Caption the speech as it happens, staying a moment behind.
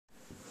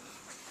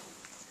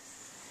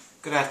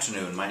Good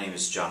afternoon, my name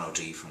is John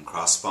O'D from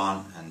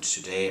Crospon, and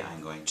today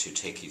I'm going to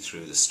take you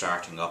through the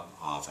starting up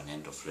of an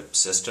EndoFLIP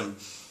system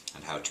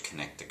and how to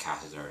connect the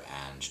catheter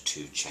and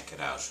to check it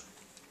out.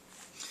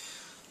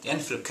 The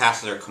EndoFLIP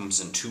catheter comes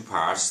in two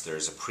parts.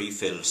 There's a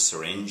pre-filled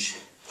syringe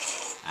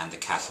and the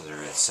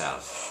catheter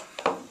itself.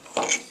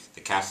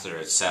 The catheter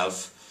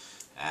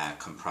itself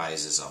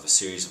comprises of a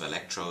series of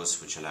electrodes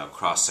which allow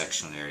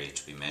cross-sectional area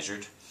to be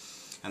measured,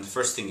 and the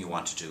first thing you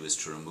want to do is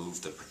to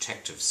remove the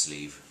protective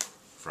sleeve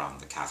from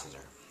the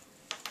catheter.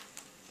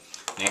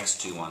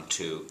 Next, you want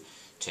to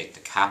take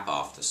the cap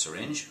off the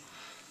syringe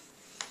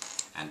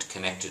and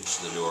connect it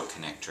to the lower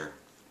connector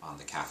on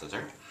the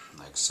catheter,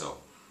 like so.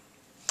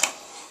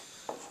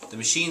 The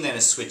machine then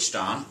is switched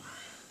on.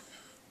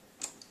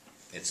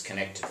 It's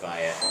connected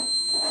via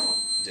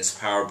this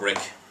power brick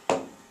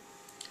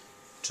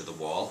to the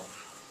wall,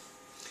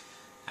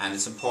 and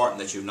it's important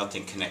that you have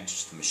nothing connected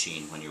to the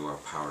machine when you are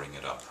powering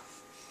it up.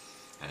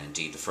 And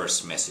indeed, the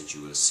first message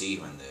you will see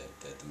when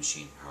the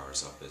machine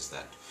powers up is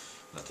that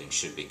nothing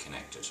should be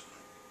connected.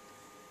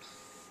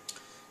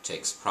 It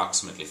takes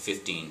approximately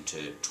 15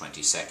 to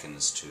 20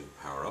 seconds to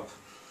power up.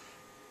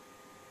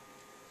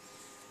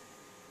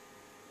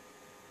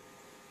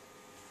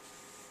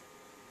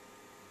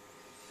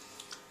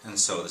 And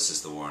so this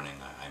is the warning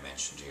I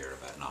mentioned here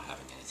about not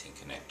having anything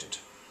connected.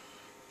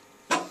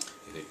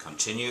 You hit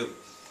continue,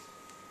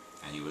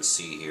 and you will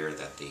see here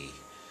that the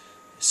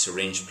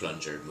syringe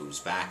plunger moves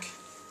back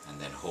and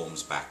then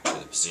homes back to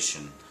the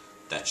position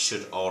that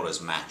should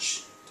always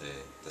match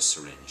the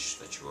syringe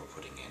that you are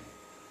putting in.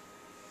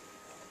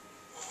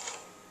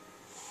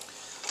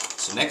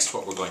 So next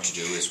what we're going to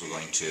do is we're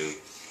going to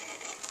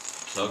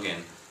plug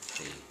in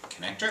the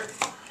connector,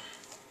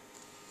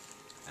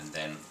 and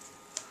then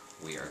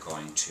we are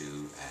going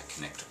to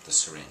connect up the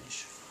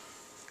syringe.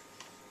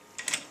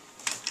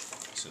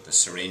 So the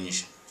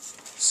syringe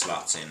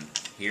slots in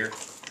here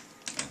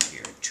and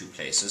here, two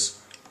places.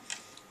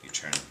 You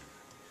turn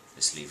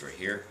this lever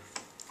here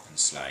and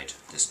slide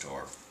this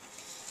door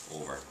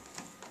over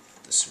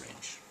the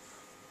syringe.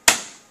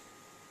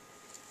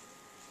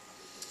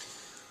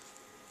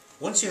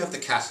 Once you have the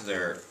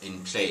catheter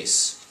in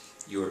place,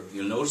 you'll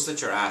notice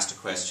that you're asked a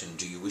question: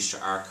 do you wish to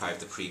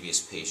archive the previous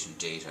patient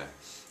data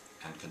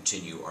and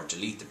continue, or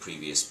delete the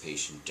previous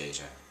patient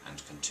data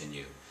and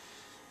continue?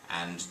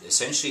 And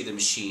essentially the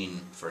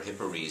machine, for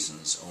HIPAA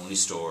reasons, only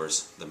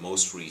stores the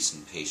most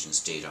recent patient's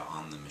data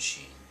on the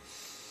machine.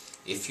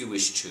 If you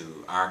wish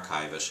to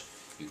archive it,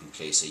 you can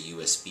place a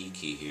USB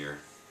key here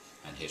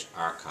and hit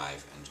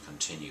archive and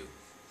continue.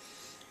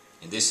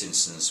 In this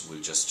instance, we'll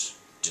just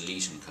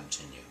delete and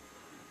continue.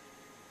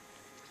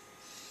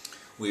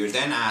 We are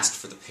then asked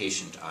for the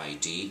patient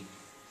ID.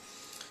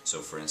 So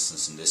for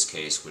instance, in this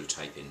case, we'll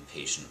type in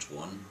patient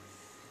 1,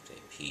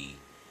 say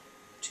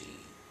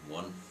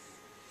PT1,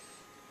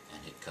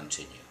 and hit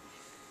continue.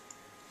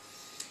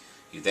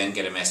 You then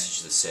get a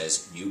message that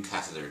says new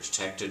catheter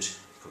detected.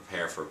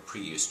 Prepare for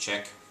pre-use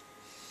check,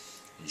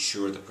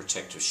 ensure the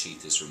protective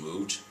sheath is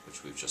removed,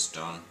 which we've just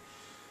done,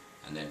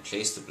 and then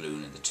place the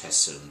balloon in the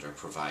test cylinder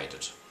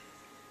provided.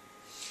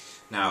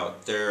 Now,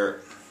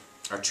 there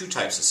are two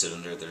types of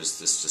cylinder. There's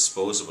this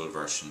disposable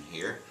version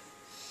here,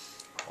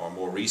 or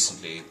more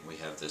recently we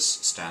have this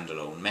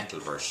standalone metal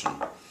version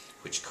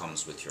which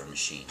comes with your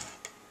machine.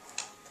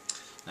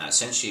 Now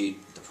essentially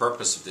the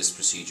purpose of this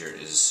procedure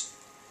is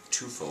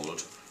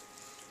twofold.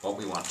 What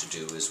we want to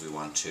do is we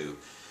want to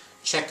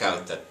check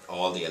out that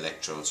all the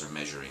electrodes are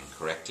measuring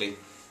correctly,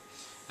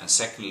 and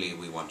secondly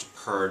we want to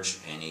purge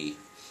any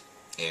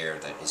air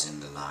that is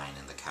in the line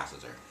in the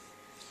catheter.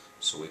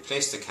 So we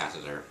place the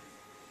catheter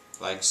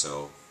like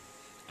so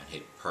and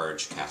hit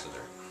purge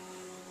catheter.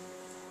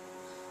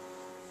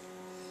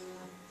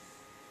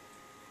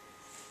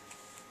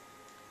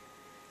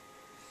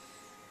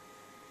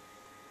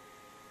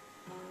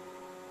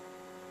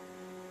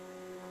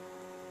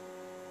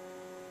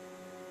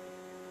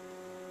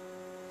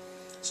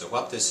 So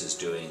what this is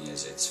doing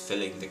is it's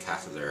filling the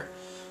catheter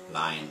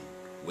line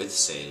with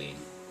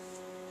saline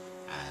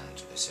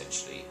and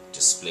essentially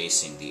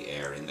displacing the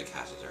air in the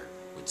catheter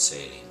with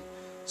saline,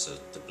 so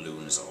that the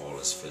balloon is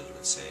always filled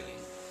with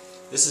saline.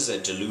 This is a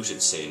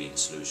diluted saline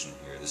solution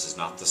here. This is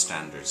not the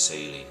standard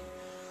saline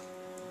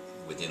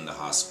within the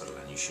hospital,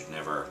 and you should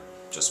never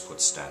just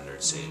put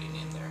standard saline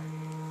in there.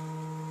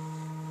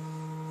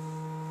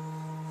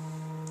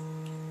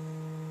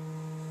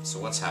 So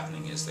what's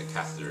happening is the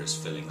catheter is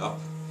filling up.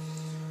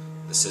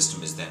 The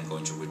system is then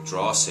going to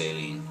withdraw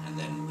saline and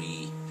then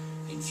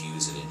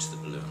re-infuse it into the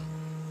balloon.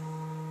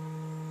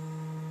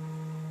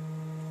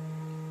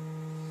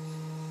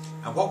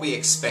 And what we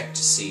expect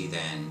to see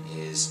then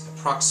is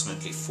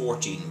approximately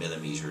 14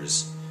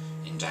 millimeters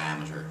in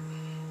diameter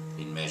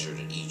being measured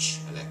at each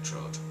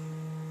electrode.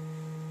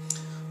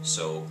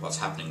 So what's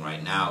happening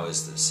right now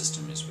is the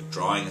system is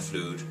withdrawing the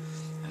fluid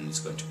and it's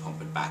going to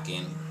pump it back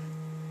in,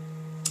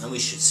 and we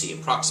should see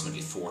approximately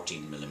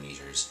 14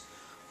 millimeters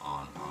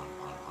on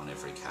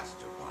every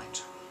catheter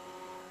point.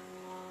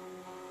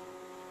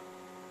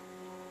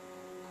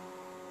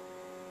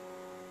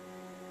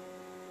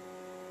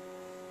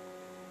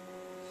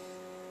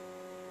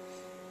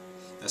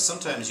 Now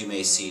sometimes you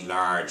may see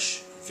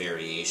large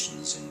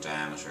variations in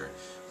diameter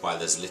while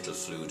there's little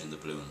fluid in the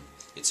balloon.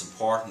 It's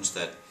important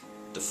that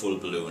the full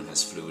balloon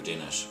has fluid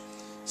in it,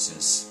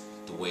 since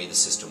the way the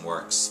system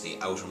works, the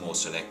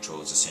outermost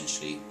electrodes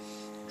essentially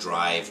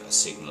drive a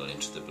signal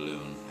into the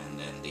balloon and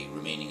then the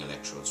remaining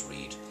electrodes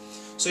read.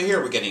 So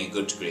here we're getting a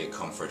good degree of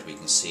comfort. We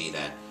can see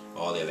that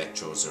all the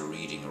electrodes are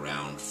reading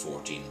around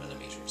 14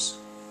 millimeters.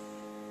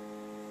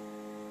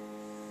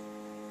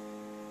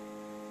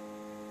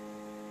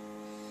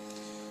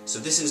 So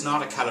this is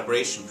not a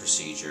calibration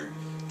procedure.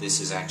 This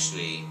is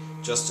actually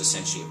just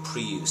essentially a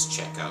pre-use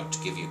checkout to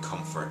give you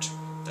comfort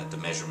that the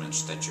measurement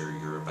that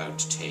you're about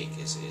to take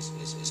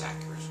is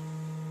accurate.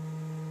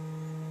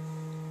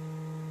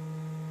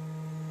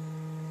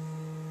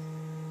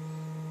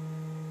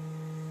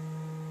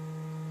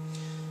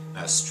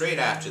 Now straight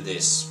after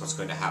this, what's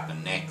going to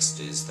happen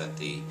next is that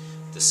the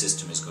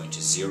system is going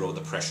to zero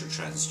the pressure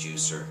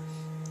transducer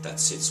that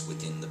sits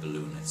within the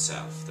balloon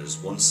itself. There's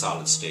one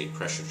solid state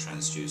pressure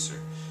transducer,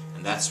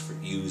 and that's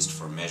used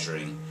for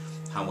measuring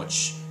how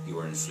much you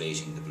are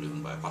inflating the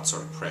balloon by, what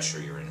sort of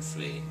pressure you're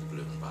inflating the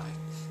balloon by.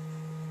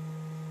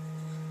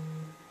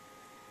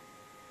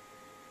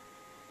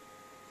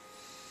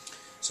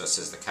 So it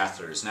says the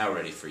catheter is now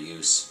ready for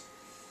use.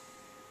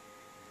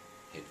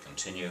 Hit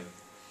continue,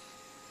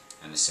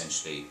 and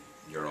essentially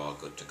you're all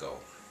good to go.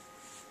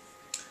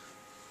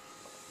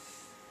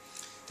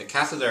 The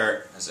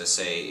catheter, as I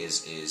say,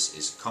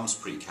 comes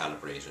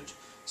pre-calibrated,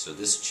 so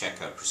this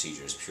checkout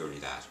procedure is purely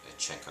that, a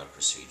checkout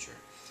procedure.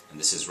 And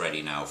this is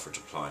ready now for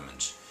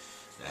deployment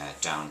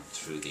down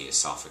through the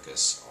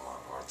esophagus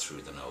or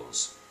through the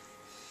nose.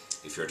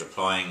 If you're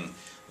deploying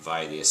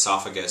via the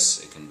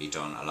esophagus, it can be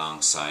done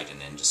alongside an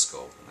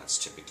endoscope, and that's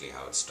typically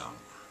how it's done.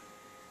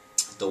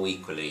 Though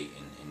equally,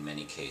 in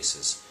many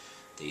cases,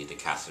 the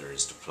catheter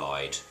is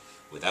deployed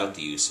without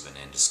the use of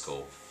an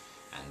endoscope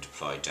and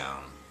deployed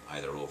down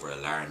either over a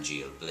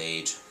laryngeal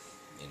blade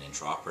in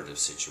intraoperative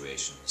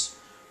situations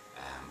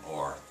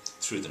or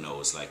through the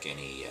nose like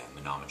any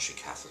manometry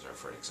catheter,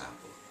 for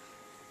example.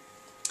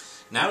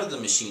 Now that the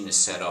machine is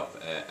set up,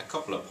 a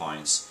couple of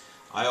points.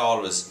 I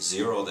always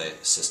zero the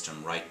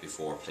system right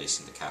before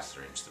placing the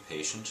catheter into the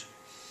patient,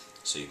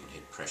 so you can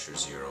hit pressure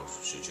 0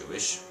 should you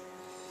wish,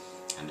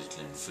 and it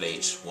will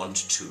inflate 1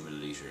 to 2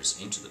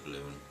 milliliters into the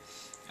balloon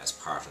as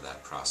part of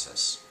that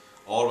process.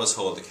 Always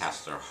hold the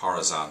catheter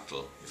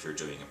horizontal if you're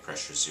doing a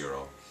pressure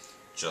 0,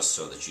 just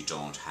so that you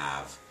don't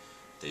have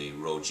the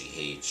rho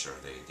GH or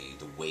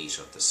the weight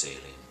of the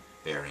saline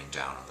bearing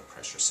down on the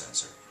pressure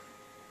sensor.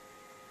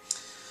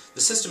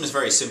 The system is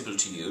very simple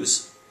to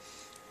use.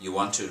 You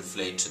want to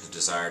inflate to the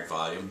desired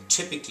volume.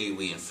 Typically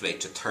we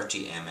inflate to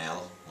 30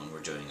 ml when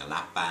we're doing a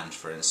lap band,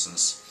 for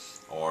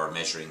instance, or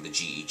measuring the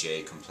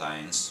GEJ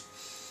compliance.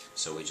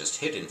 So we just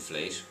hit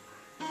inflate,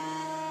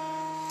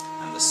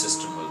 and the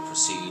system will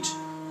proceed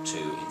to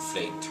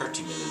inflate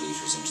 30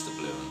 milliliters into the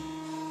balloon.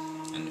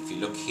 And if you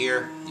look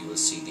here, you will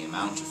see the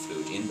amount of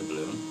fluid in the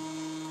balloon,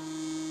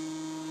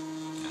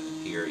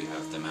 and here you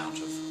have the amount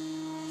of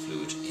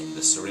fluid in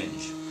the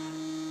syringe.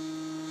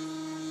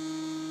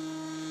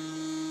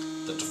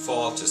 The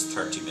default is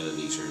 30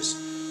 milliliters.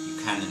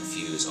 You can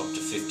infuse up to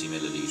 50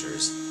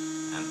 milliliters,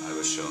 and I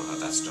will show how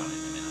that's done in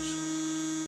a minute.